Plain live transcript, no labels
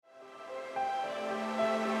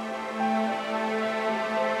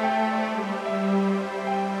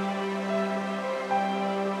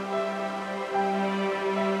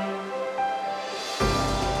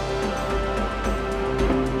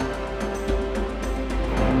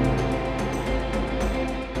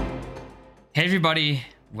everybody,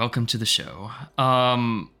 welcome to the show.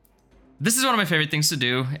 This is one of my favorite things to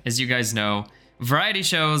do, as you guys know. Variety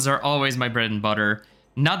shows are always my bread and butter.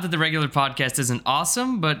 Not that the regular podcast isn't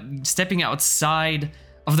awesome, but stepping outside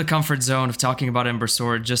of the comfort zone of talking about Ember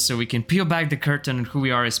Sword just so we can peel back the curtain on who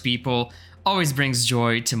we are as people always brings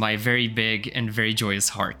joy to my very big and very joyous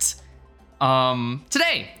heart.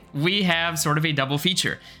 Today, we have sort of a double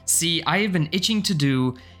feature. See, I have been itching to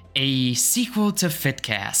do a sequel to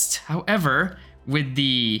Fitcast. However, with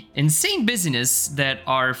the insane busyness that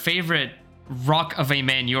our favorite rock of a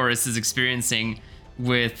man Joris is experiencing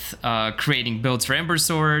with creating builds for Ember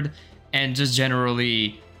Sword and just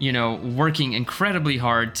generally, working incredibly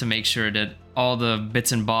hard to make sure that all the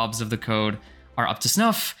bits and bobs of the code are up to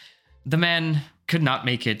snuff, the man could not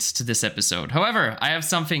make it to this episode. However, I have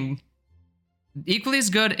something equally as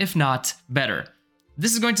good, if not better.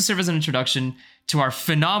 This is going to serve as an introduction to our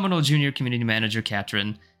phenomenal junior community manager,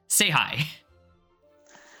 Catherine. Say hi.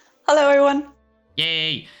 Hello, everyone.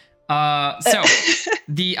 Yay. So,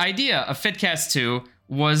 the idea of Fitcast 2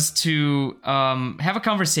 was to have a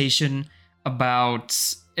conversation about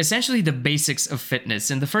essentially the basics of fitness.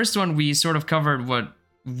 In the first one, we sort of covered what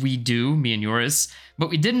we do, me and Joris, but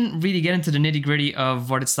we didn't really get into the nitty-gritty of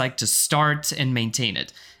what it's like to start and maintain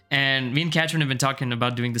it. And me and Catherine have been talking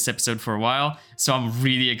about doing this episode for a while, so I'm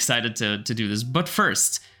really excited to do this. But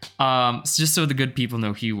first, just so the good people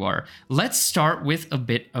know who you are, let's start with a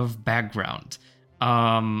bit of background.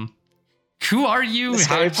 Who are you?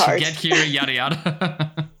 How did you get here? Yada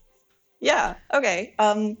yada. Yeah, okay.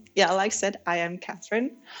 Like I said, I am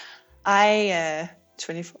Catherine. I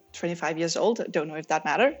 25 years old. Don't know if that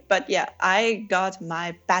matters. But yeah, I got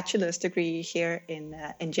my bachelor's degree here in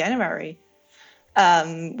January.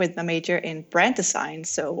 With my major in brand design,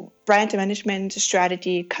 so brand management,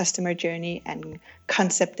 strategy, customer journey, and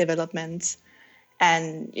concept development.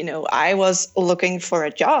 And, I was looking for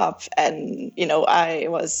a job and, I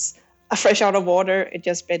was fresh out of water. It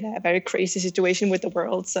just been a very crazy situation with the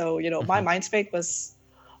world. So, my mind space was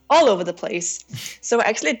all over the place. So I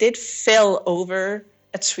actually did fill over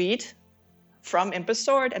a tweet from Ember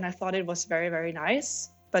Sword, and I thought it was very, very nice.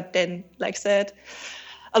 But then, like I said,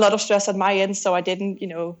 a lot of stress on my end, so I didn't,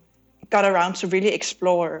 got around to really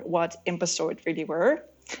explore what Ember Sword really were.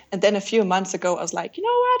 And then a few months ago, I was like, you know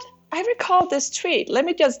what? I recall this tweet. Let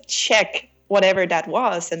me just check whatever that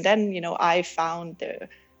was. And then, I found the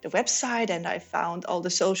website and I found all the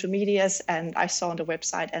social medias, and I saw on the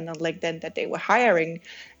website and on LinkedIn that they were hiring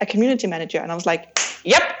a community manager. And I was like,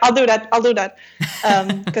 yep, I'll do that.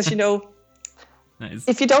 Because, nice.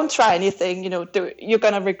 If you don't try anything, you're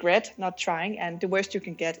going to regret not trying. And the worst you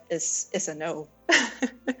can get is a no.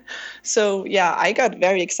 So, yeah, I got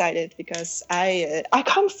very excited because I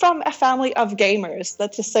come from a family of gamers.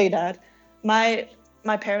 Let's just say that. My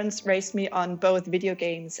parents raised me on both video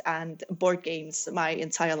games and board games my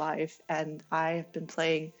entire life. And I've been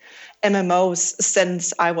playing MMOs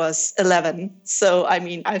since I was 11. So,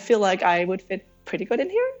 I feel like I would fit pretty good in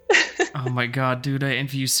here. Oh my god, dude, I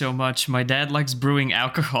envy you so much. My dad likes brewing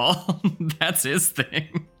alcohol. That's his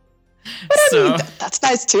thing. But that's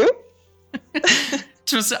nice too.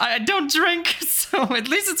 Just, I don't drink, so at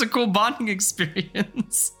least it's a cool bonding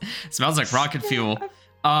experience. Smells like rocket fuel.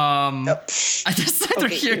 I just neither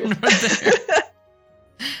here nor there.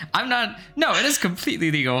 No, it is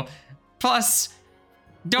completely legal. Plus,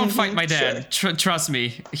 don't fight my dad. Sure. Trust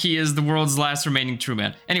me, he is the world's last remaining true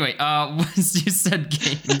man. Anyway, once you said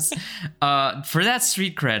games, for that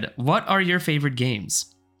street cred, what are your favorite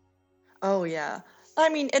games? Oh, yeah.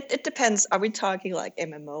 It depends. Are we talking like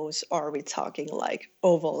MMOs or are we talking like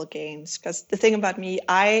overall games? Because the thing about me,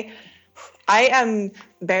 I am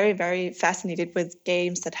very, very fascinated with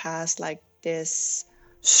games that has like this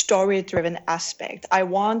story-driven aspect. I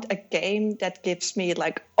want a game that gives me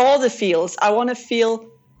like all the feels. I want to feel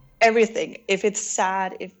everything. If it's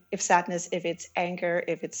sad, if sadness, if it's anger,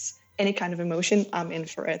 if it's any kind of emotion, I'm in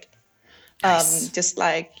for it. Nice. Just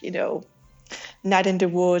like, Night in the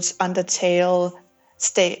Woods, Undertale,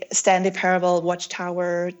 Stanley Parable,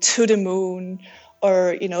 Watchtower, To the Moon,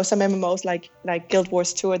 or some MMOs like Guild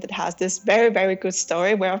Wars Tour that has this very, very good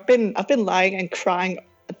story where I've been lying and crying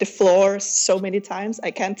at the floor so many times. I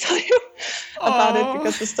can't tell you about it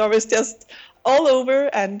because the story is just all over.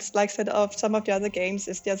 And like I said, of some of the other games,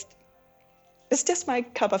 it's just my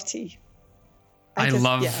cup of tea. I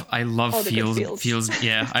love feels.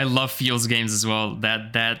 Yeah, I love feels games as well.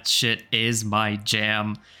 That shit is my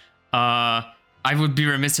jam. I would be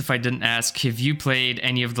remiss if I didn't ask, have you played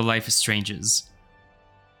any of the Life is Stranges?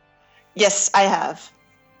 Yes, I have.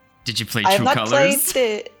 Did you play True Colors?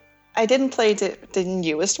 I didn't play the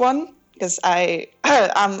newest one because I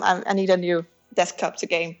need a new desktop to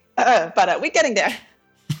game. But we're getting there.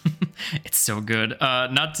 It's so good.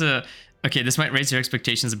 Not to... Okay, this might raise your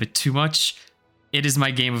expectations a bit too much. It is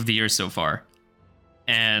my game of the year so far.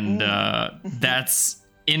 And that's...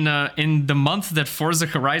 In the month that Forza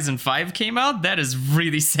Horizon 5 came out, that is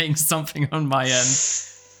really saying something on my end.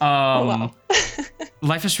 Wow.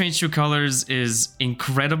 Life is Strange True Colors is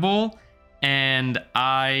incredible, and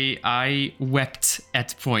I wept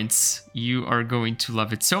at points. You are going to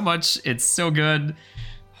love it so much. It's so good.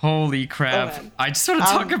 Holy crap. I just want to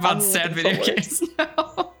talk about sad video games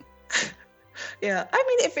now. Yeah, I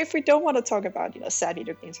mean, if we don't want to talk about, sad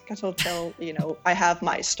video games, I can still tell, I have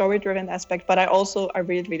my story-driven aspect, but I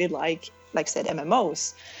really, really like I said,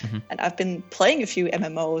 MMOs. Mm-hmm. And I've been playing a few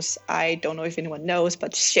MMOs. I don't know if anyone knows,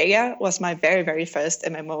 but Shea was my very, very first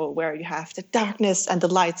MMO, where you have the darkness and the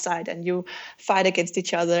light side, and you fight against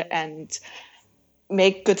each other and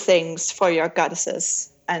make good things for your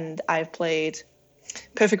goddesses. And I've played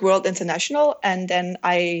Perfect World International, and then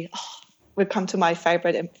we come to my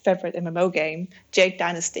favorite MMO game, Jade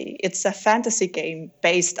Dynasty. It's a fantasy game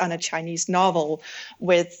based on a Chinese novel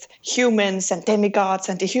with humans and demigods,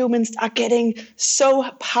 and the humans are getting so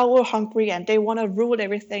power hungry and they want to rule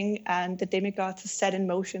everything, and the demigods are set in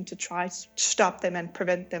motion to try to stop them and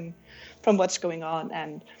prevent them from what's going on.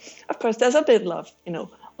 And of course, there's a bit of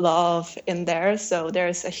love in there. So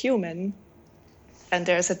there's a human and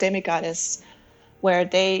there's a demigoddess where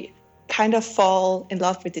they kind of fall in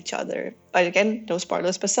love with each other. But again, no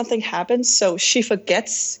spoilers, but something happens. So she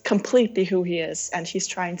forgets completely who he is, and she's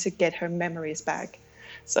trying to get her memories back.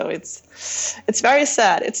 So it's very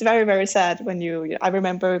sad. It's very, very sad when I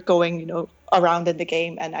remember going, around in the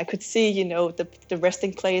game, and I could see, the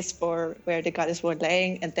resting place for where the goddess were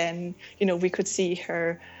laying. And then, we could see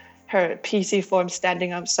her PC form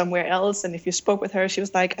standing up somewhere else. And if you spoke with her, she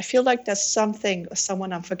was like, I feel like there's something or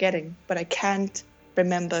someone I'm forgetting, but I can't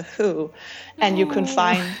remember who. And you can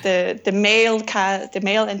find the male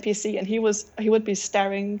NPC, and he would be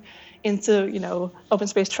staring into open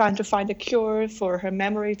space trying to find a cure for her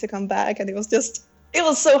memory to come back. And it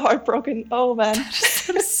was so heartbroken. Oh man,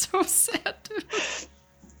 that is so sad.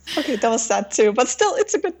 Okay, that was sad too, but still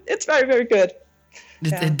it's very, very good.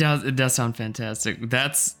 It does sound fantastic.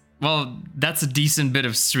 That's a decent bit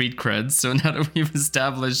of street cred. So now that we've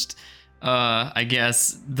established I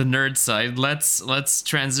guess the nerd side, let's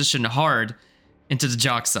transition hard into the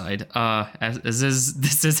jock side. This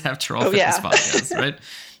is after all fitness podcast, right?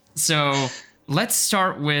 So let's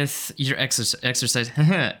start with your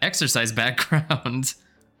exercise background.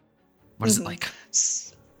 What is it like?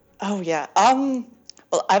 Oh yeah.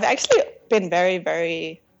 Well, I've actually been very,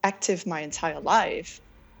 very active my entire life.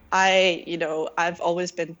 I've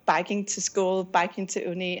always been biking to school, biking to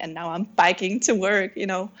uni, and now I'm biking to work.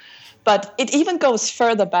 But it even goes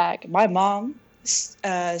further back. My mom,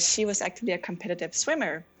 she was actually a competitive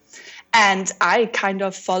swimmer, and I kind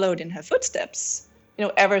of followed in her footsteps,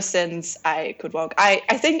 ever since I could walk. I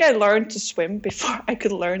think I learned to swim before I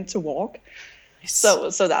could learn to walk. Nice.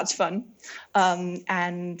 So that's fun.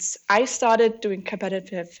 And I started doing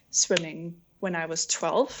competitive swimming when I was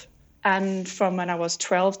 12. And from when I was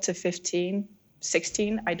 12 to 15,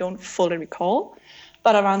 16, I don't fully recall.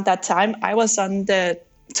 But around that time, I was on the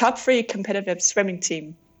top 3 competitive swimming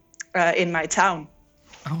team in my town.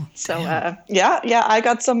 Oh, so I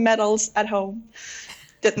got some medals at home.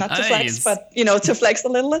 Did not to flex, but to flex a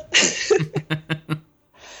little bit.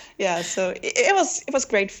 Yeah, so it was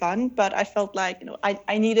great fun, but I felt like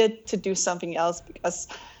I needed to do something else, because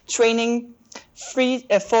training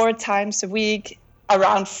 4 times a week,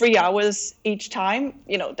 around 3 hours each time,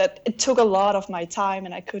 that it took a lot of my time,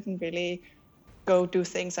 and I couldn't really go do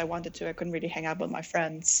things I wanted to. I couldn't really hang out with my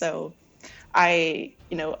friends. So I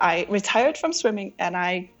retired from swimming, and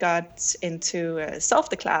I got into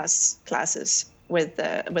classes with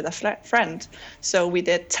a friend. So we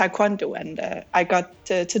did taekwondo, and I got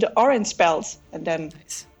to the orange belt, and then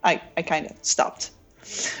I kind of stopped.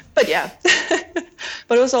 But yeah,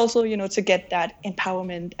 but it was also, to get that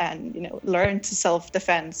empowerment and, learn to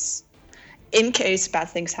self-defense in case bad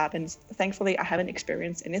things happen. Thankfully, I haven't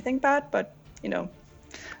experienced anything bad, but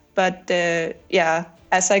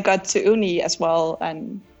as I got to uni as well,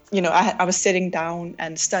 and I was sitting down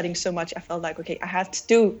and studying so much, I felt like, okay, I have to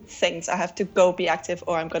do things. I have to go be active,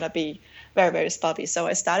 or I'm gonna be very, very spotty. So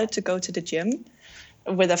I started to go to the gym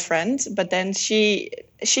with a friend, but then she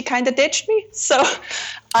kind of ditched me. So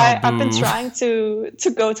I've been trying to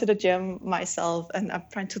go to the gym myself, and I'm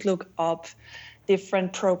trying to look up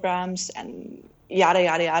different programs and yada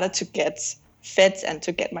yada yada to get fit and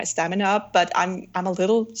to get my stamina up, but I'm a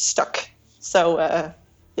little stuck. So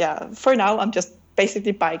for now I'm just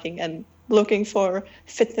basically biking and looking for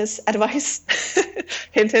fitness advice.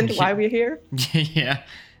 Hint, hint, why we're here. Yeah.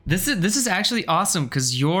 This is actually awesome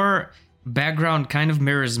because your background kind of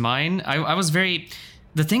mirrors mine. I was very...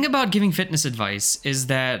 The thing about giving fitness advice is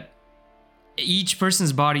that each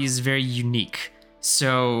person's body is very unique.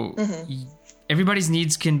 So everybody's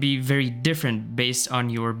needs can be very different based on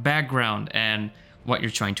your background and what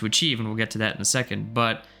you're trying to achieve. And we'll get to that in a second.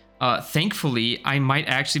 But thankfully, I might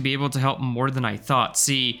actually be able to help more than I thought.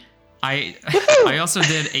 See, I also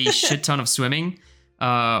did a shit ton of swimming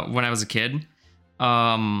when I was a kid.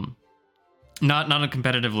 Not on a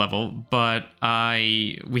competitive level, but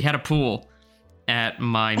we had a pool at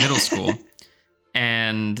my middle school.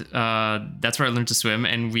 And that's where I learned to swim,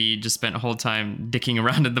 and we just spent a whole time dicking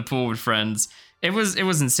around in the pool with friends. It was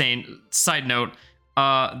insane. Side note,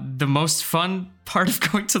 the most fun part of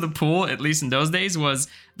going to the pool, at least in those days, was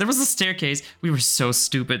there was a staircase. We were so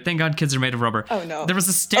stupid. Thank God kids are made of rubber. Oh no. There was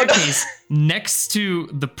a staircase next to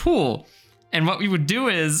the pool, and what we would do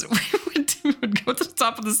is we would go to the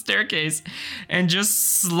top of the staircase and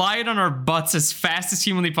just slide on our butts as fast as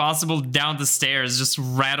humanly possible down the stairs, just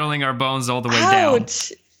rattling our bones all the way down.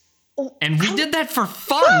 And we did that for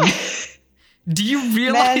fun. Do you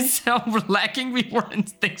realize how lacking we were in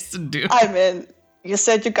things to do? I mean, you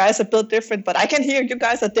said you guys are built different, but I can hear you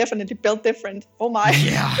guys are definitely built different. Oh my.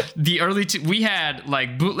 Yeah, we had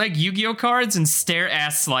like bootleg Yu-Gi-Oh cards and stair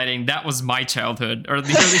ass sliding. That was my childhood. Or the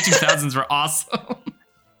early 2000s were awesome.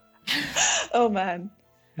 Oh man.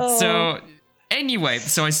 Oh. So anyway,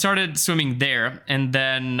 I started swimming there, and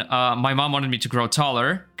then my mom wanted me to grow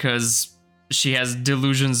taller because she has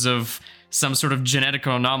delusions of some sort of genetic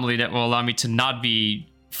anomaly that will allow me to not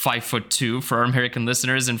be 5'2" for our American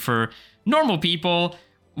listeners, and for normal people,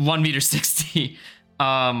 1.60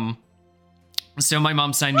 m. So my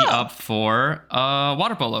mom signed me up for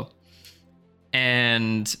water polo,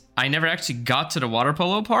 and I never actually got to the water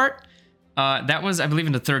polo part. That was, I believe,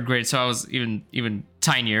 in the 3rd grade, so I was even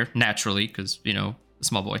tinier, naturally, because, a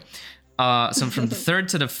small boy. So from the 3rd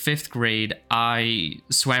to the 5th grade, I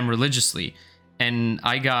swam religiously, and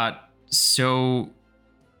I got so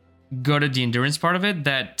good at the endurance part of it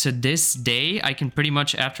that to this day, I can pretty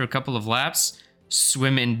much, after a couple of laps,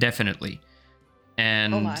 swim indefinitely.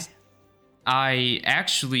 And oh my. I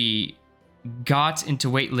actually got into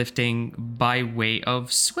weightlifting by way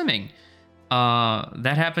of swimming.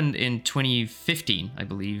 That happened in 2015, I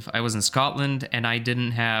believe. I was in Scotland, and I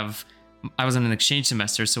was in an exchange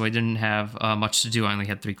semester, so I didn't have much to do. I only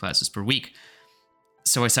had 3 classes per week.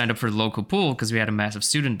 So I signed up for the local pool because we had a massive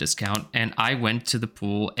student discount, and I went to the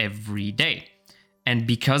pool every day. And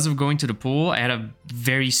because of going to the pool, I had a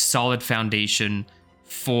very solid foundation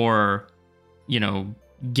for,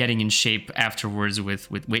 getting in shape afterwards with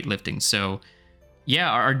weightlifting. So yeah,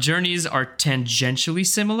 our journeys are tangentially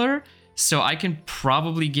similar. So I can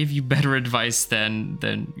probably give you better advice than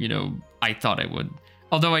I thought I would.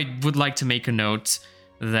 Although I would like to make a note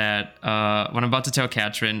that what I'm about to tell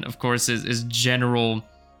Katrin, of course, is general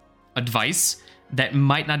advice that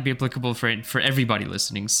might not be applicable for everybody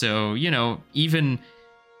listening. So, even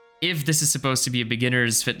if this is supposed to be a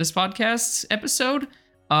beginner's fitness podcast episode,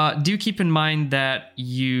 do keep in mind that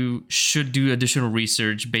you should do additional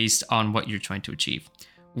research based on what you're trying to achieve.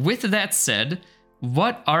 With that said,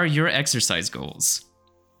 what are your exercise goals?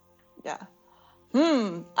 Yeah.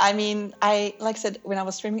 I mean, like I said, when I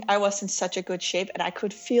was swimming, I was in such a good shape, and I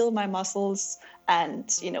could feel my muscles,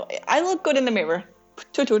 and I look good in the mirror.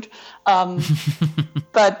 Toot toot.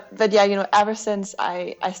 But yeah, ever since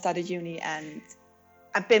I started uni, and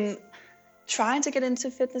I've been trying to get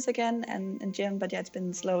into fitness again and gym, but yeah, it's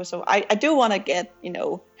been slow. So I do want to get,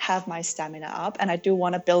 have my stamina up, and I do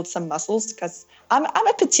want to build some muscles because I'm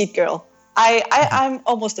a petite girl. I'm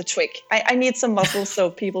almost a twig. I need some muscles so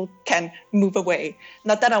people can move away.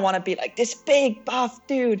 Not that I want to be like this big buff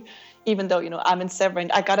dude, even though, I'm in Severin.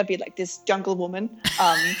 I gotta be like this jungle woman.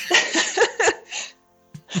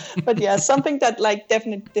 But yeah, something that like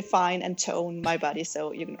definitely define and tone my body.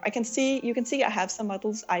 So you can see I have some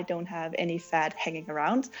muscles. I don't have any fat hanging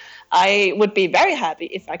around. I would be very happy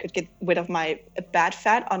if I could get rid of my bad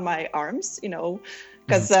fat on my arms,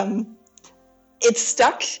 because it's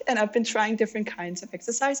stuck, and I've been trying different kinds of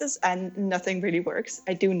exercises, and nothing really works.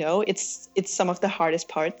 I do know it's some of the hardest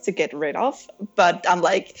parts to get rid of, but I'm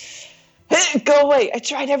like, hey, go away. I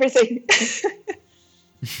tried everything.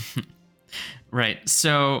 Right.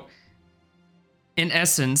 So, in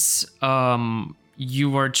essence,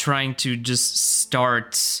 you are trying to just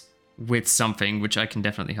start with something, which I can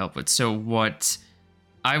definitely help with. So, what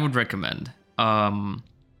I would recommend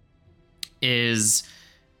is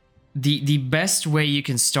the best way you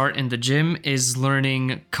can start in the gym is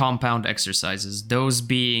learning compound exercises. Those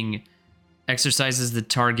being exercises that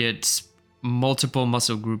target multiple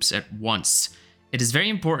muscle groups at once. It is very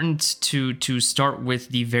important to start with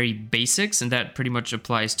the very basics, and that pretty much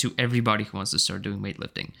applies to everybody who wants to start doing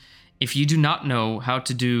weightlifting. If you do not know how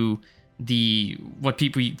to do what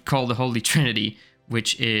people call the Holy Trinity,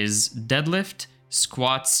 which is deadlift,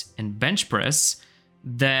 squats, and bench press,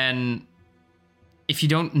 then if you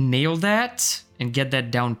don't nail that and get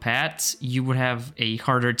that down pat, you would have a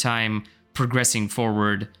harder time progressing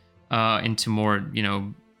forward into more,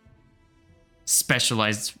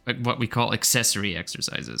 specialized, what we call accessory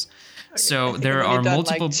exercises. Okay, so I've there only are done,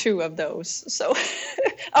 multiple. like 2 of those, so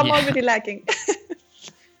I'm already lacking.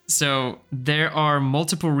 So there are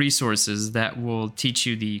multiple resources that will teach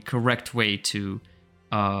you the correct way to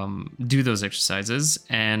do those exercises,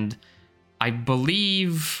 and I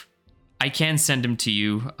believe I can send them to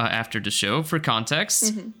you after the show for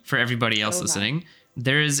context for everybody else listening.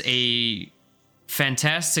 There is a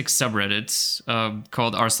fantastic subreddit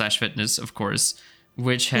called r/fitness, of course,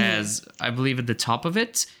 which has, I believe at the top of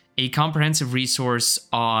it, a comprehensive resource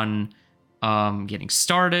on getting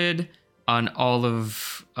started, on all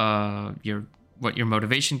of what your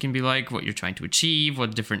motivation can be like, what you're trying to achieve,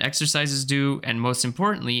 what different exercises do, and most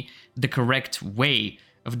importantly, the correct way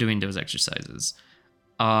of doing those exercises.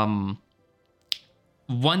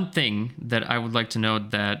 One thing that I would like to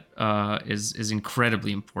note that is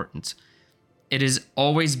incredibly important. It is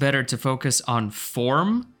always better to focus on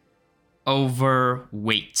form over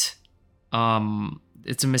weight.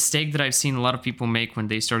 It's a mistake that I've seen a lot of people make when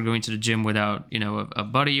they start going to the gym without, a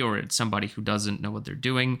buddy or somebody who doesn't know what they're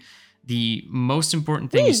doing. The most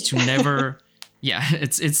important thing is to never,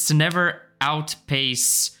 it's to never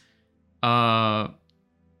outpace your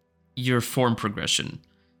form progression.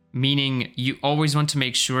 Meaning you always want to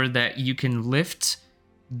make sure that you can lift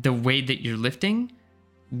the weight that you're lifting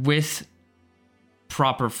with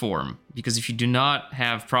proper form. Because if you do not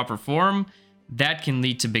have proper form, that can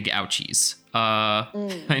lead to big ouchies.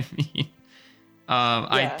 I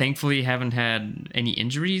thankfully haven't had any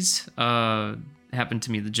injuries happen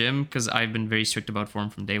to me at the gym because I've been very strict about form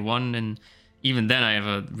from day one. And even then I have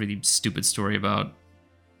a really stupid story about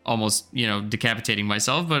almost, decapitating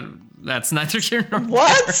myself, but that's neither here nor there.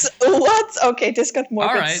 What? Okay, this got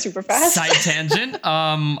morbid super fast. Side tangent.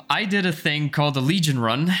 I did a thing called the Legion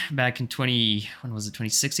Run back in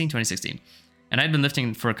 2016. And I'd been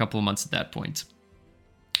lifting for a couple of months at that point.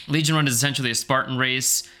 Legion Run is essentially a Spartan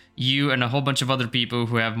race. You and a whole bunch of other people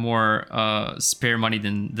who have more spare money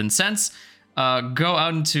than sense go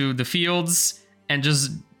out into the fields and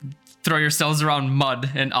just throw yourselves around mud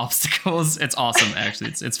and obstacles. It's awesome, actually.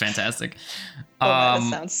 It's fantastic. That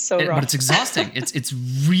sounds so rough. But it's exhausting. It's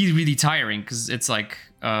really, really tiring because it's like,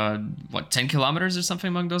 10 kilometers or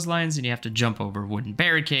something along those lines, and you have to jump over wooden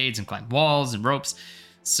barricades and climb walls and ropes.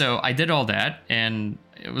 So I did all that, and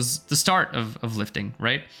it was the start of lifting,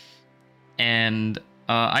 right? And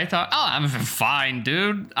I thought, I'm fine,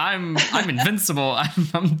 dude. I'm invincible.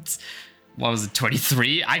 I'm what was it,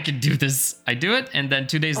 23? I can do this. I do it, and then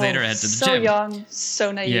 2 days later I head to the gym. So young, so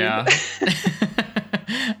naive. Yeah.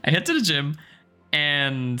 I head to the gym,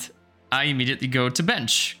 and I immediately go to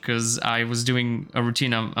bench because I was doing a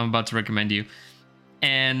routine I'm about to recommend you.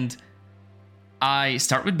 And I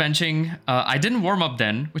start with benching. I didn't warm up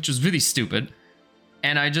then, which was really stupid.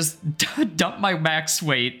 And I just dumped my max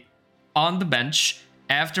weight on the bench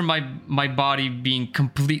after my body being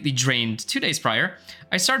completely drained 2 days prior.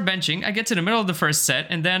 I start benching. I get to the middle of the first set,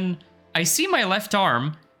 and then I see my left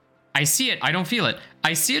arm. I see it. I don't feel it.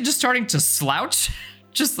 I see it just starting to slouch,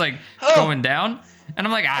 just like going down. And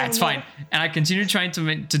I'm like, it's fine. And I continue trying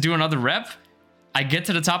to do another rep. I get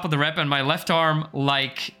to the top of the rep, and my left arm,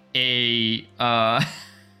 like a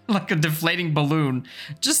deflating balloon,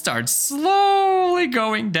 just starts slowly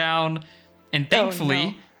going down. And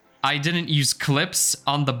thankfully, I didn't use clips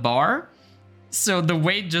on the bar, so the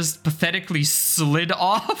weight just pathetically slid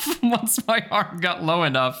off once my arm got low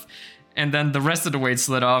enough, and then the rest of the weight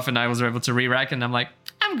slid off, and I was able to re-rack, and I'm like,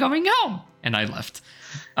 I'm going home, and I left.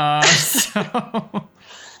 Oh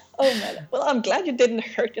man! Well, I'm glad you didn't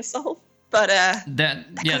hurt yourself, but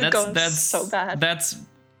that's so bad. That's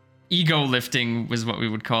ego lifting was what we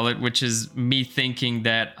would call it, which is me thinking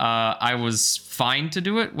that I was fine to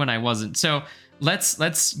do it when I wasn't. So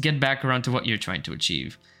let's get back around to what you're trying to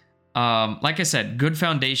achieve. Like I said, good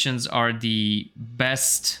foundations are the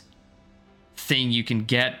best thing you can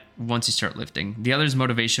get once you start lifting. The other is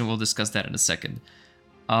motivation. We'll discuss that in a second.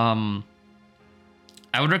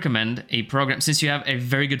 I would recommend a program, since you have a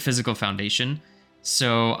very good physical foundation,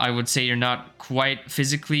 So I would say you're not quite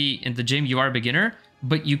physically in the gym. You are a beginner,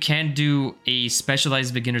 but you can do a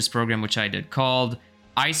specialized beginners program, which I did, called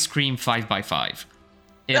Ice Cream 5x5.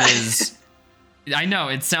 It is... I know,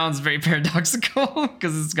 it sounds very paradoxical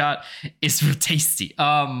because it's real tasty.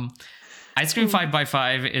 Ice Cream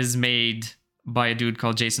 5x5 is made by a dude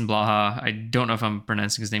called Jason Blaha. I don't know if I'm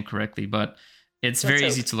pronouncing his name correctly, but it's very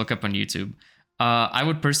easy to look up on YouTube. I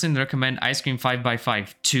would personally recommend Ice Cream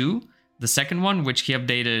 5x5 2, the second one, which he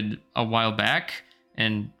updated a while back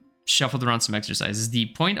and shuffled around some exercises. The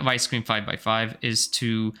point of Ice Cream 5x5 is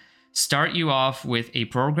to start you off with a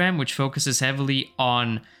program which focuses heavily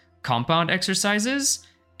on compound exercises,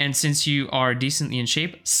 and since you are decently in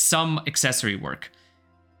shape, some accessory work.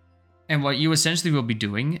 And what you essentially will be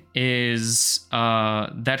doing is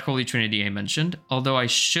that holy trinity I mentioned, although I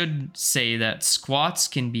should say that squats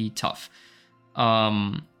can be tough,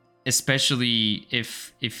 especially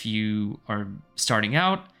if you are starting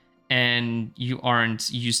out and you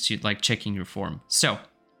aren't used to like checking your form. So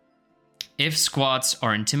if squats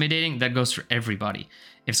are intimidating, that goes for everybody.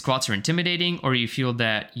 If squats are intimidating or you feel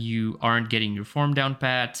that you aren't getting your form down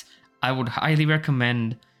pat, I would highly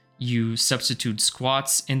recommend you substitute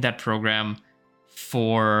squats in that program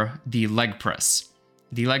for the leg press.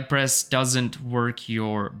 The leg press doesn't work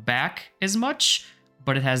your back as much,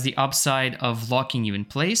 but it has the upside of locking you in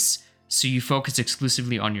place, so you focus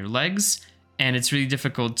exclusively on your legs, and it's really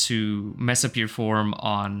difficult to mess up your form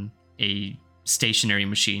on a stationary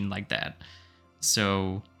machine like that.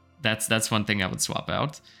 So that's one thing I would swap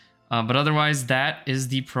out. But otherwise, that is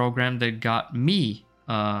the program that got me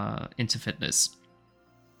into fitness.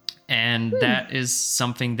 And that is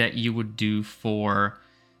something that you would do for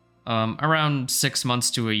around 6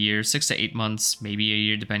 months to a year, 6 to 8 months, maybe a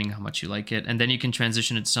year, depending on how much you like it. And then you can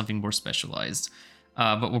transition it to something more specialized.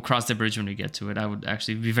 But we'll cross the bridge when we get to it. I would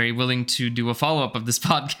actually be very willing to do a follow-up of this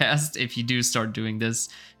podcast if you do start doing this,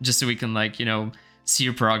 just so we can, like, you know, see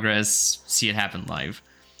your progress, see it happen live.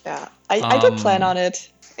 Yeah, I do plan on it,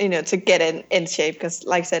 you know, to get in shape, because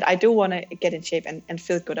like I said, I do want to get in shape and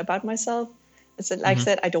feel good about myself. So like I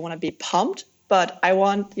said, I don't want to be pumped, but I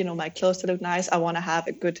want, you know, my clothes to look nice. I want to have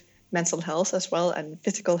a good mental health as well and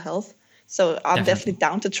physical health. So I'm definitely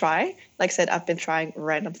down to try. Like I said, I've been trying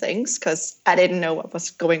random things because I didn't know what was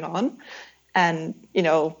going on. And, you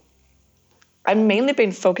know, I've mainly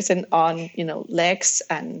been focusing on, you know, legs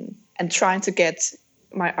and trying to get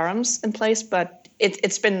my arms in place, but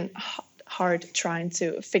it's been hard trying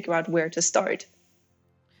to figure out where to start.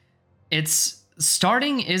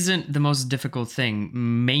 Starting isn't the most difficult thing.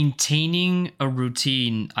 Maintaining a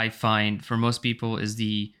routine, I find, for most people is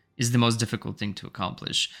the most difficult thing to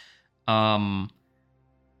accomplish. Actually,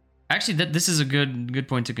 this is a good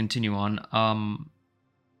point to continue on.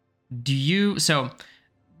 So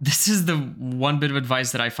this is the one bit of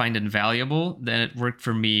advice that I find invaluable, that it worked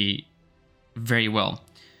for me very well.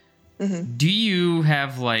 Mm-hmm. Do you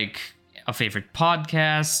have like a favorite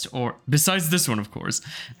podcast, or besides this one, of course,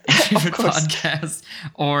 a favorite podcast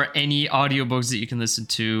or any audiobooks that you can listen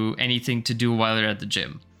to, anything to do while you're at the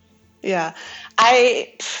gym? Yeah,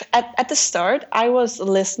 at the start, I was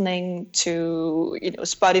listening to, you know,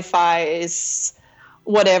 Spotify's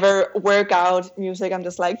whatever workout music. I'm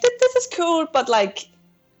just like, this is cool, but like,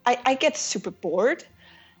 I get super bored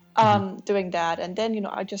doing that. And then, you know,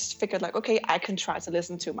 I just figured like, okay, I can try to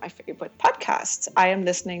listen to my favorite podcast. I am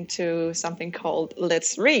listening to something called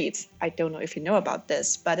Let's Read. I don't know if you know about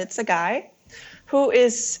this, but it's a guy who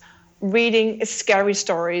is reading scary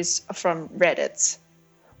stories from Reddit.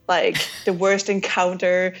 Like the worst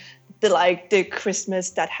encounter, the Christmas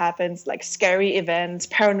that happens, like scary events,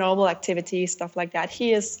 paranormal activity, stuff like that.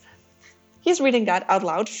 He's reading that out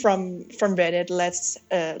loud from Reddit.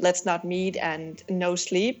 Let's Not Meet and No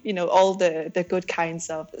Sleep. You know, all the good kinds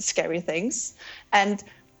of scary things. And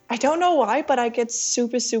I don't know why, but I get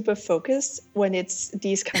super, super focused when it's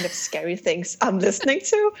these kind of scary things I'm listening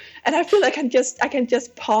to, and I feel like I can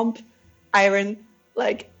just pump iron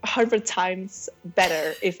like 100 times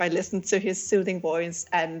better if I listen to his soothing voice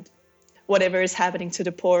and whatever is happening to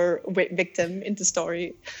the poor victim in the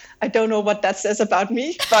story. I don't know what that says about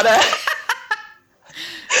me, but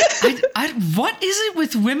what is it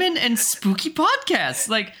with women and spooky podcasts?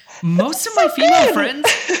 Like, most of my female friends,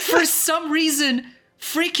 for some reason,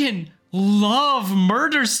 freaking love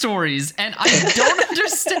murder stories, and I don't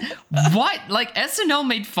understand what. Like, SNL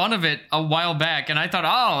made fun of it a while back, and I thought,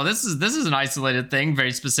 oh, this is an isolated thing,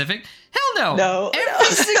 very specific. Hell no. Every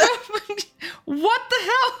single what the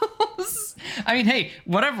hell? I mean, hey,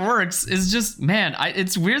 whatever works is just, man,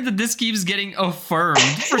 it's weird that this keeps getting affirmed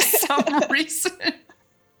for some reason.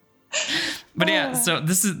 But yeah, so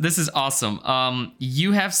this is awesome.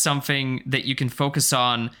 You have something that you can focus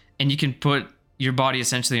on, and you can put your body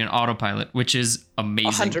essentially in autopilot, which is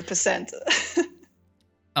amazing. 100%.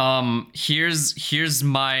 Here's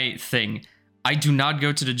my thing. I do not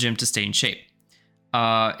go to the gym to stay in shape.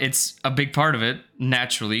 It's a big part of it,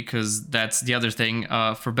 naturally, because that's the other thing.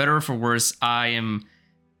 For better or for worse, I am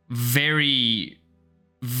very,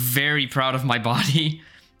 very proud of my body,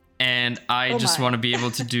 and I just want to be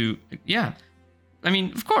able to do. Yeah, I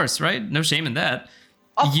mean, of course, right? No shame in that.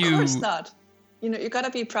 Of course not. You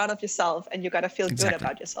gotta be proud of yourself, and you gotta feel good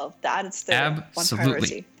about yourself. That is still one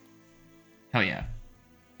priority. Hell yeah.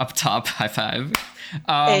 Up top, high five.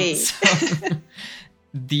 Hey. So,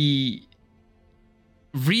 the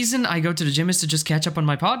reason I go to the gym is to just catch up on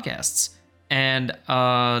my podcasts. And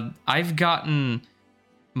I've gotten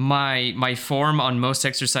my form on most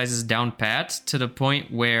exercises down pat to the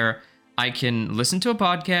point where I can listen to a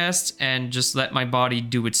podcast and just let my body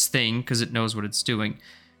do its thing because it knows what it's doing.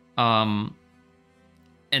 And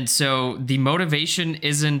so the motivation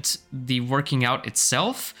isn't the working out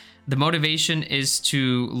itself. The motivation is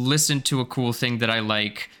to listen to a cool thing that I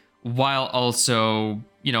like while also,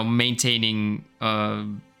 maintaining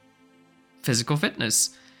physical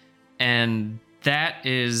fitness. And that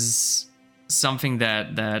is something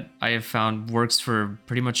that I have found works for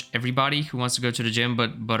pretty much everybody who wants to go to the gym,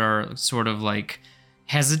 but are sort of like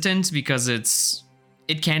hesitant because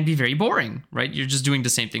it can be very boring, right? You're just doing the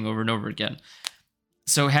same thing over and over again.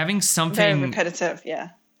 So having something very repetitive, yeah.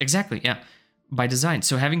 Exactly, yeah. By design.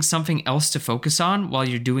 So having something else to focus on while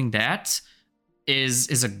you're doing that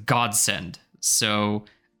is a godsend. So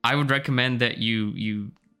I would recommend that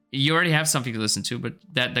you already have something to listen to, but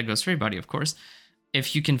that goes for everybody, of course.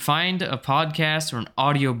 If you can find a podcast or an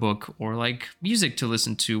audiobook or like music to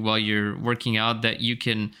listen to while you're working out that you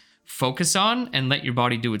can focus on and let your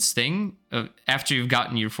body do its thing after you've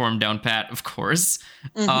gotten your form down pat, of course.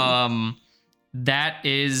 Mm-hmm. That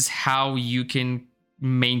is how you can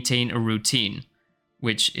maintain a routine,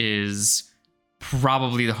 which is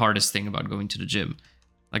probably the hardest thing about going to the gym.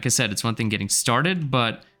 Like I said, it's one thing getting started,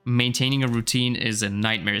 but maintaining a routine is a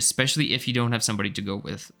nightmare, especially if you don't have somebody to go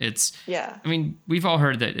with. I mean, we've all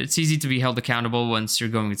heard that it's easy to be held accountable once you're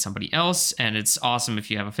going with somebody else, and it's awesome if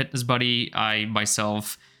you have a fitness buddy. I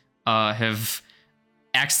myself have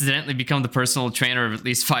accidentally become the personal trainer of at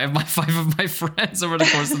least five of my friends over the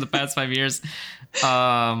course of the past 5 years.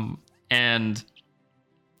 And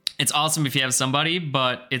it's awesome if you have somebody,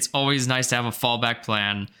 but it's always nice to have a fallback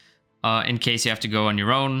plan in case you have to go on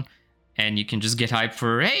your own, and you can just get hyped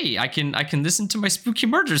for, hey, I can listen to my spooky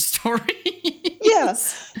murder story.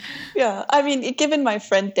 Yes. Yeah. I mean, given my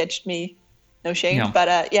friend ditched me, no shame, no.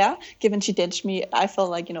 But given she ditched me, I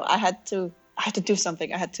felt like, I had to do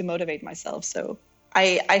something. I had to motivate myself. So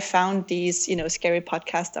I found these, scary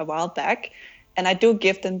podcasts a while back, and I do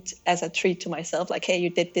give them as a treat to myself. Like, hey,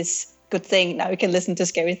 you did this good thing. Now you can listen to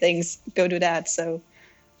scary things. Go do that. So.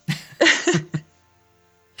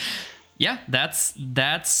 Yeah, that's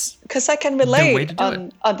because I can relate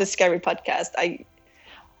on the scary podcast.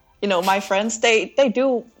 My friends, they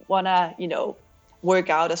do wanna,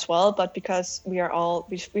 work out as well, but because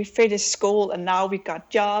we finished school and now we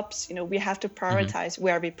got jobs, we have to prioritize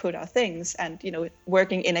where we put our things. And,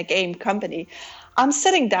 working in a game company, I'm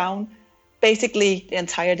sitting down basically the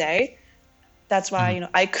entire day. That's why,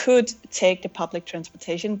 I could take the public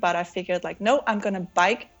transportation, but I figured like, no, I'm going to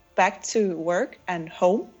bike back to work and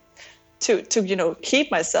home to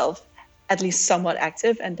keep myself at least somewhat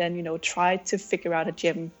active, and then, try to figure out a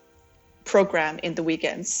gym program in the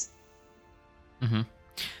weekends. Mm-hmm.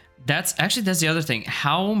 That's the other thing.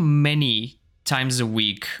 How many times a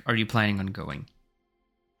week are you planning on going?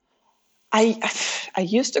 I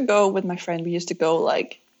used to go with my friend. We used to go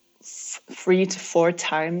like 3 to 4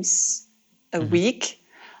 times a week.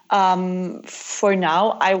 For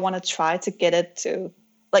now, I want to try to get it to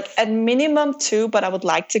like at minimum 2, but I would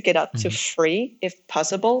like to get up to 3 if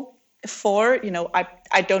possible. 4,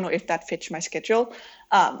 I don't know if that fits my schedule,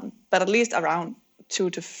 but at least around 2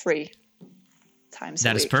 to 3 times a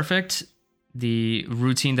week. That is perfect. The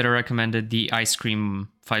routine that I recommended, the Ice Cream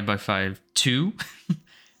 5x5 2,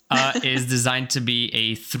 is designed to be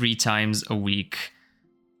a 3 times a week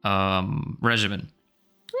regimen.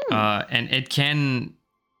 And it can,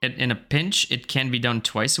 in a pinch, it can be done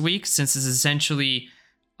twice a week, since it's essentially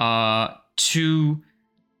 2.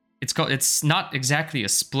 It's not exactly a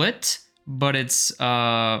split, but it's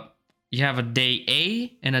you have a day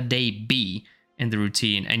A and a day B in the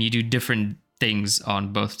routine, and you do different things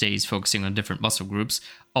on both days, focusing on different muscle groups.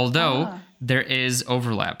 Although there is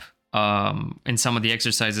overlap. in some of the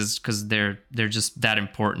exercises because they're just that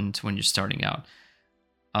important when you're starting out.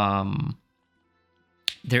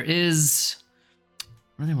 There is,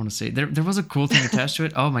 what do I want to say? There was a cool thing attached to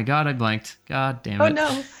it. Oh my god, I blanked. God damn it. Oh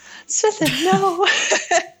no, Swithin, no.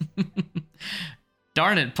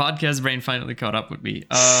 Darn it, podcast brain finally caught up with me.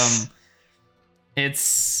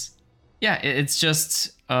 It's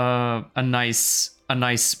just a nice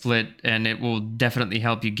split, and it will definitely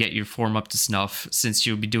help you get your form up to snuff since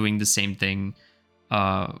you'll be doing the same thing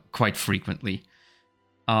quite frequently.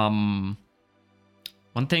 One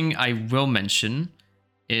thing I will mention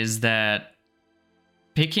is that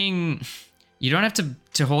you don't have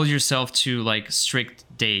to hold yourself to like strict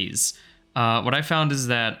days. What I found is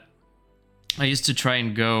that I used to try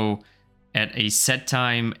and go at a set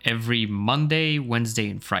time every Monday, Wednesday,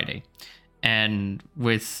 and Friday. And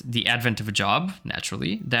with the advent of a job,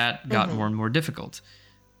 naturally, that got more and more difficult.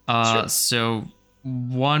 Sure. So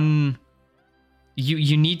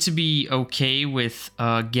you need to be okay with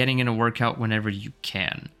getting in a workout whenever you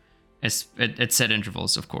can, at set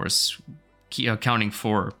intervals, of course, accounting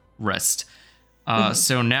for rest.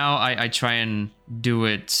 So now I try and do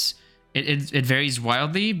it. It varies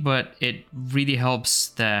wildly, but it really helps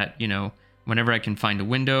that, whenever I can find a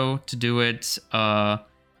window to do it,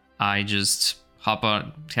 I just have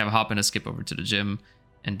a hop and a skip over to the gym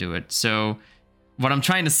and do it. So what I'm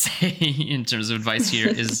trying to say in terms of advice here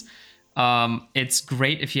is it's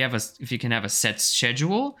great if you can have a set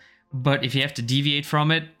schedule, but if you have to deviate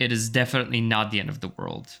from it, it is definitely not the end of the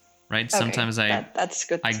world, right? Okay, Sometimes that's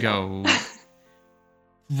good. I go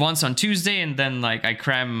once on Tuesday, and then like I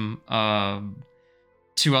cram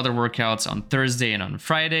 2 other workouts on Thursday and on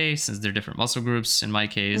Friday, since they're different muscle groups in my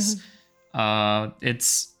case.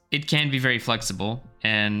 It can be very flexible,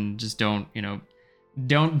 and just don't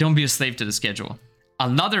be a slave to the schedule.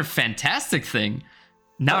 Another fantastic thing,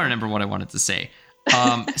 now I remember what I wanted to say.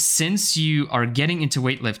 Since you are getting into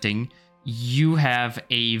weightlifting, you have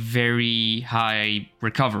a very high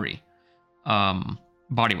recovery,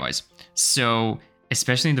 body-wise. So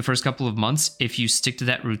especially in the first couple of months, if you stick to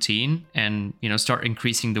that routine and start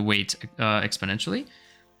increasing the weight exponentially,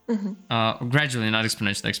 gradually, not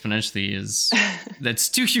exponentially. Exponentially that's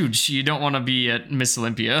too huge. You don't want to be at Miss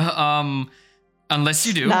Olympia, unless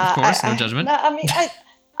you do, of course. No judgment. I mean,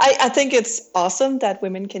 I think it's awesome that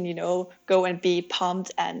women can go and be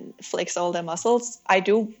pumped and flex all their muscles. I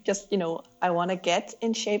do just I want to get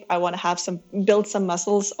in shape. I want to have build some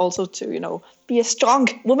muscles also to be a strong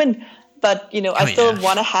woman. But I still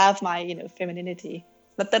want to have my femininity.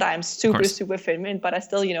 Not that I'm super feminine, but I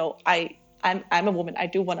still I'm a woman. I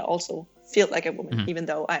do want to also feel like a woman, even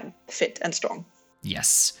though I'm fit and strong.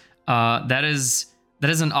 Yes, that is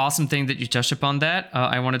an awesome thing that you touched upon. That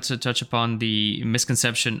I wanted to touch upon the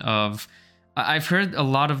misconception of. I've heard a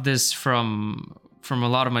lot of this from a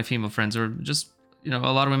lot of my female friends, or just a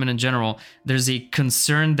lot of women in general. There's a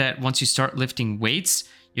concern that once you start lifting weights,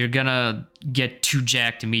 you're gonna get too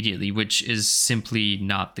jacked immediately, which is simply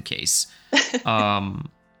not the case.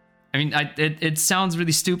 I mean, it sounds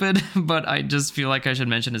really stupid, but I just feel like I should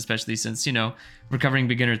mention, especially since, we're covering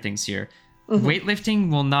beginner things here. Weightlifting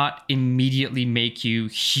will not immediately make you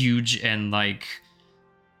huge and, like,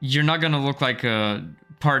 you're not going to look like a,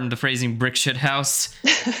 pardon the phrasing, brick shit house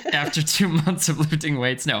after 2 months of lifting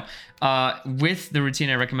weights. No. With the routine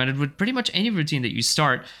I recommended, with pretty much any routine that you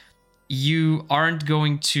start, you aren't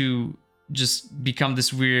going to just become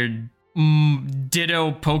this weird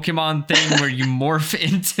ditto Pokemon thing where you morph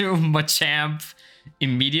into Machamp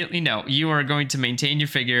immediately. No, you are going to maintain your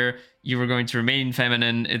figure. You are going to remain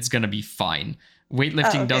feminine. It's going to be fine.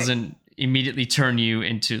 Weightlifting doesn't immediately turn you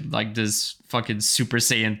into like this fucking Super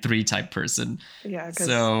Saiyan 3 type person. Yeah,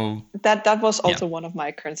 so that was also one of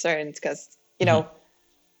my concerns, because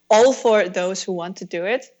all for those who want to do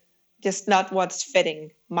it, just not what's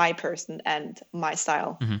fitting my person and my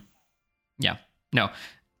style. Yeah, no.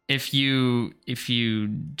 If you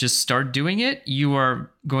just start doing it, you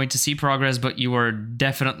are going to see progress, but you are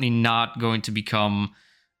definitely not going to become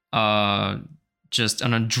just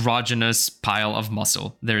an androgynous pile of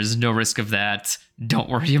muscle. There's no risk of that. Don't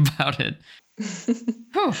worry about it.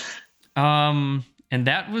 And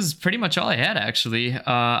that was pretty much all I had, actually.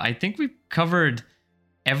 I think we covered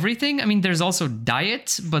everything. I mean, there's also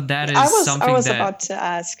diet, but that is something I was about to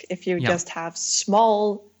ask if you just have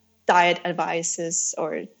small diet advices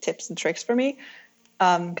or tips and tricks for me,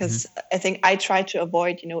 because I think I try to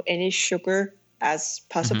avoid any sugar as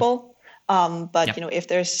possible, but if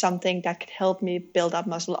there's something that could help me build up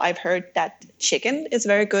muscle, I've heard that chicken is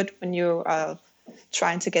very good when you're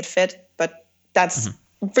trying to get fit, but that's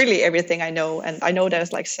really everything I know. And I know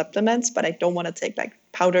there's like supplements, but I don't want to take like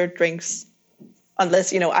powdered drinks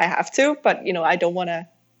unless, I have to. But, I don't want to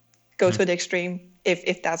go to the extreme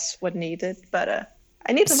if that's what needed. But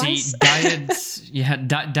I need advice.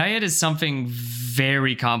 Diet is something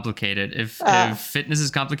very complicated. If fitness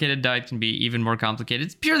is complicated, diet can be even more complicated.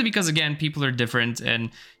 It's purely because, again, people are different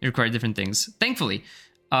and you require different things. Thankfully,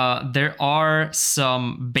 there are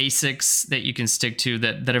some basics that you can stick to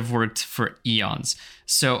that have worked for eons.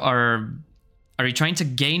 So are you trying to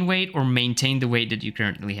gain weight or maintain the weight that you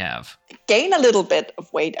currently have? Gain a little bit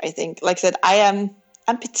of weight, I think. Like I said, I'm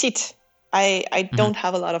petite. I don't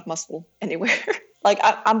have a lot of muscle anywhere. Like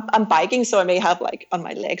I'm biking, so I may have like on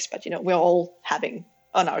my legs, but we're all having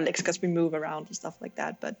on our legs because we move around and stuff like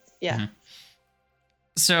that. But yeah. Mm-hmm.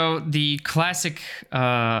 So the classic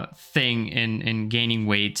thing in gaining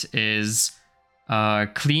weight is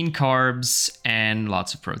clean carbs and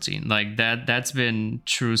lots of protein. Like that's been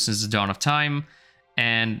true since the dawn of time,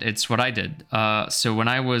 and it's what I did. So when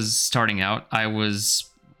I was starting out, I was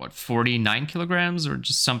 49 kilograms or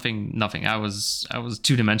just nothing. I was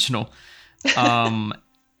two-dimensional.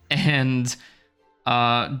 And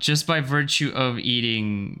just by virtue of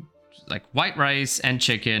eating like white rice and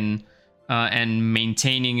chicken and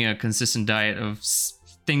maintaining a consistent diet of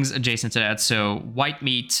things adjacent to that, so white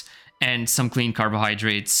meat and some clean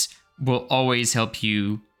carbohydrates will always help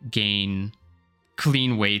you gain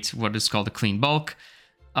clean weight, what is called a clean bulk,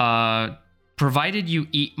 provided you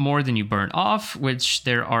eat more than you burn off, which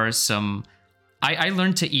there are some... I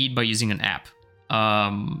learned to eat by using an app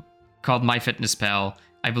called MyFitnessPal.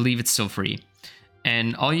 I believe it's still free.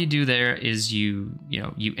 And all you do there is you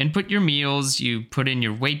input your meals, you put in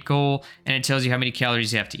your weight goal, and it tells you how many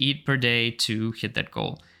calories you have to eat per day to hit that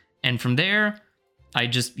goal. And from there, I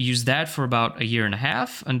just used that for about a year and a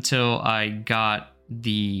half until I got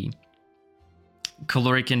the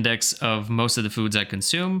caloric index of most of the foods I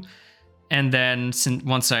consume. And then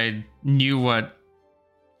once I knew what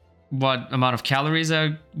amount of calories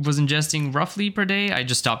I was ingesting roughly per day, I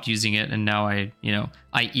just stopped using it, and now I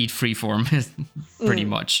eat freeform pretty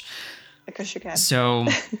much. Because you can. So,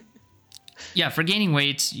 yeah, for gaining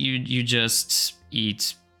weight, you just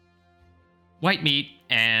eat white meat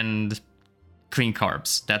and clean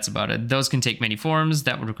carbs. That's about it. Those can take many forms.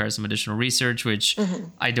 That would require some additional research, which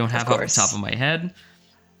I don't have off the top of my head.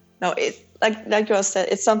 No, like you said,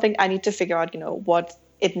 it's something I need to figure out. What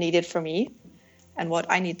it needed for me. And what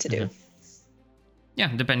I need to do.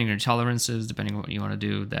 Yeah, depending on your tolerances, depending on what you want to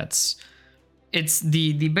do. It's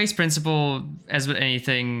the base principle. As with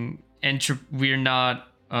anything, we're not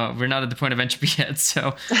at the point of entropy yet.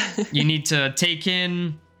 So you need to take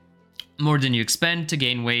in more than you expend to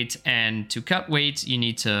gain weight, and to cut weight, you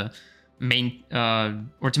need to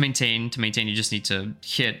maintain. You just need to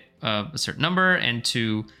hit a certain number, and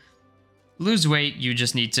to lose weight, you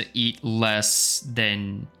just need to eat less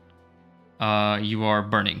than you are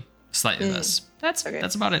burning, slightly less. That's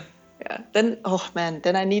about it. Yeah.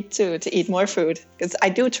 Then I need to eat more food, because I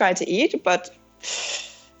do try to eat, but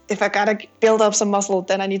if I gotta build up some muscle,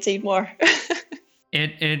 then I need to eat more.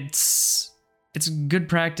 It's good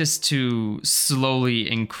practice to slowly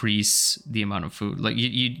increase the amount of food. Like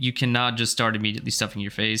you cannot just start immediately stuffing your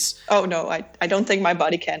face. Oh no, I don't think my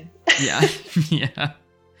body can. Yeah, yeah.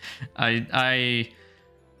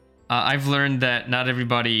 I've learned that not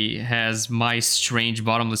everybody has my strange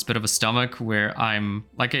bottomless pit of a stomach, where I'm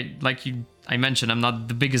I mentioned, I'm not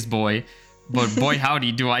the biggest boy, but boy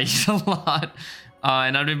howdy do I eat a lot,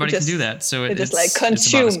 and not everybody can do that. So it's like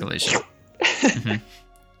consume. It's about escalation.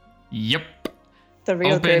 Yep. The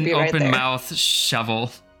real Kirby right open there. Mouth,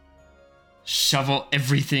 shovel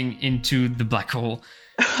everything into the black hole.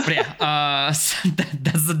 But yeah,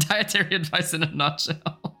 that's the dietary advice in a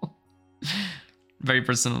nutshell. Very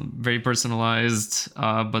personalized,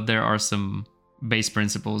 but there are some base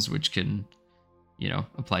principles which can,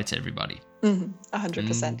 apply to everybody.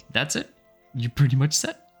 100%. That's it. You pretty much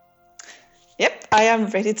set. Yep, I am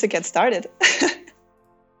ready to get started.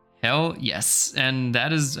 Hell yes. And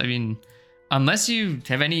that is, unless you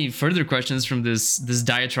have any further questions from this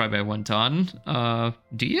diatribe I went on,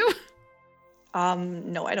 do you?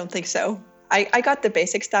 No, I don't think so. I got the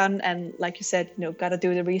basics done, and like you said, gotta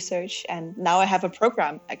do the research, and now I have a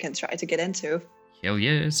program I can try to get into. Hell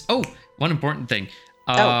yes. Oh, one important thing.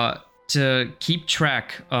 To keep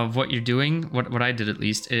track of what you're doing, what I did at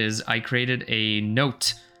least, is I created a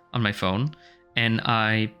note on my phone, and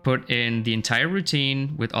I put in the entire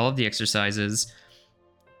routine with all of the exercises,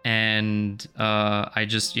 and I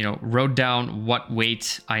just, wrote down what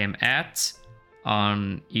weight I am at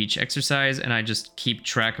on each exercise, and I just keep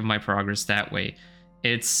track of my progress that way.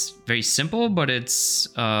 It's very simple, but it's,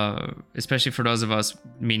 especially for those of us,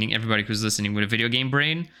 meaning everybody who's listening with a video game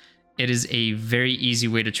brain, it is a very easy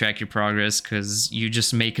way to track your progress because you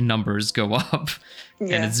just make numbers go up.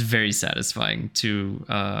 Yeah. And it's very satisfying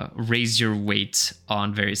to raise your weight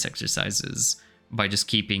on various exercises by just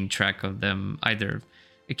keeping track of them. Either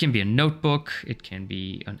it can be a notebook, it can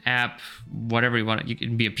be an app, whatever you want. It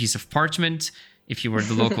can be a piece of parchment. If you were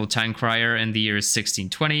the local time crier and the year is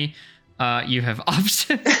 1620, you have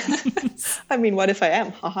options. I mean, what if I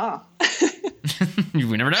am? Haha.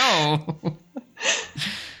 You never know.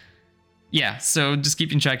 Yeah, so just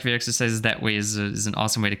keeping track of your exercises that way is an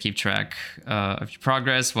awesome way to keep track of your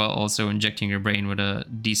progress while also injecting your brain with a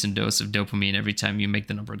decent dose of dopamine every time you make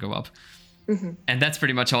the number go up. Mm-hmm. And that's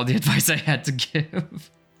pretty much all the advice I had to give.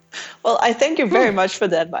 Well, I thank you very much for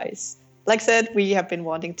the advice. Like I said, we have been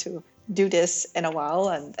wanting to do this in a while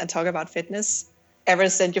and talk about fitness. Ever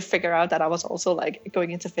since you figure out that I was also like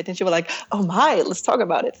going into fitness, you were like, oh my, let's talk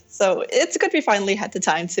about it. So it's good we finally had the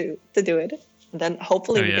time to do it. And then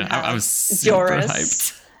hopefully we can have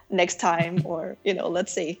Joris next time, or,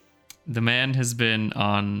 let's see. The man has been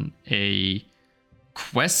on a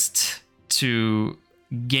quest to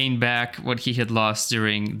gain back what he had lost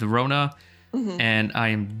during the Rona. Mm-hmm. And I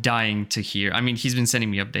am dying to hear. I mean, he's been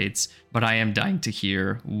sending me updates, but I am dying to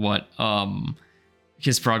hear what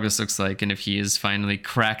his progress looks like, and if he has finally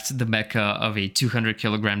cracked the mecca of a 200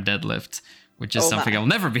 kilogram deadlift, which is something I'll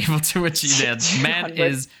never be able to achieve. That man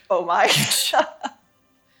is... Oh my.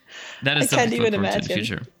 That is something to look forward to in the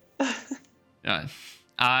future.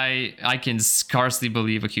 I can scarcely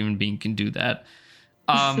believe a human being can do that.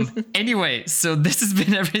 Anyway, so this has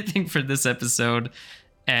been everything for this episode.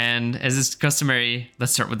 And as is customary,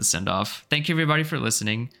 let's start with the send-off. Thank you, everybody, for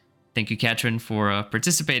listening. Thank you, Katrin, for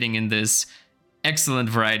participating in this excellent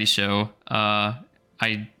variety show. I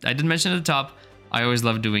didn't mention at the top, I always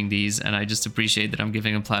love doing these, and I just appreciate that I'm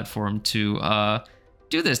giving a platform to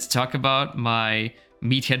do this, to talk about my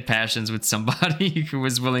meathead passions with somebody who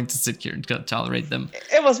was willing to sit here and tolerate them.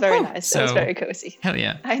 It was very nice. So, it was very cozy. Hell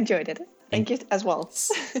yeah. I enjoyed it. Thank you as well.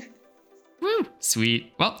 Woo,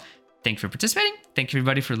 sweet. Well, thank you for participating. Thank you,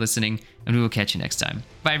 everybody, for listening, and we will catch you next time.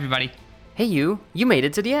 Bye, everybody. Hey, you made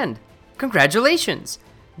it to the end. Congratulations.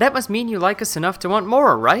 That must mean you like us enough to want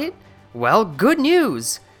more, right? Well, good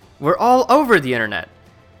news. We're all over the internet.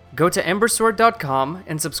 Go to embersword.com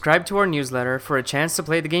and subscribe to our newsletter for a chance to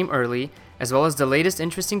play the game early, as well as the latest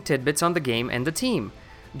interesting tidbits on the game and the team.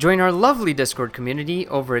 Join our lovely Discord community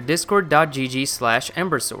over at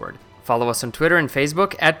discord.gg/embersword. Follow us on Twitter and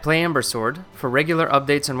Facebook at PlayEmbersword for regular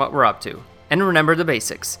updates on what we're up to. And remember the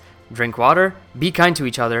basics. Drink water, be kind to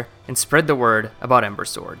each other, and spread the word about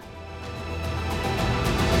Embersword.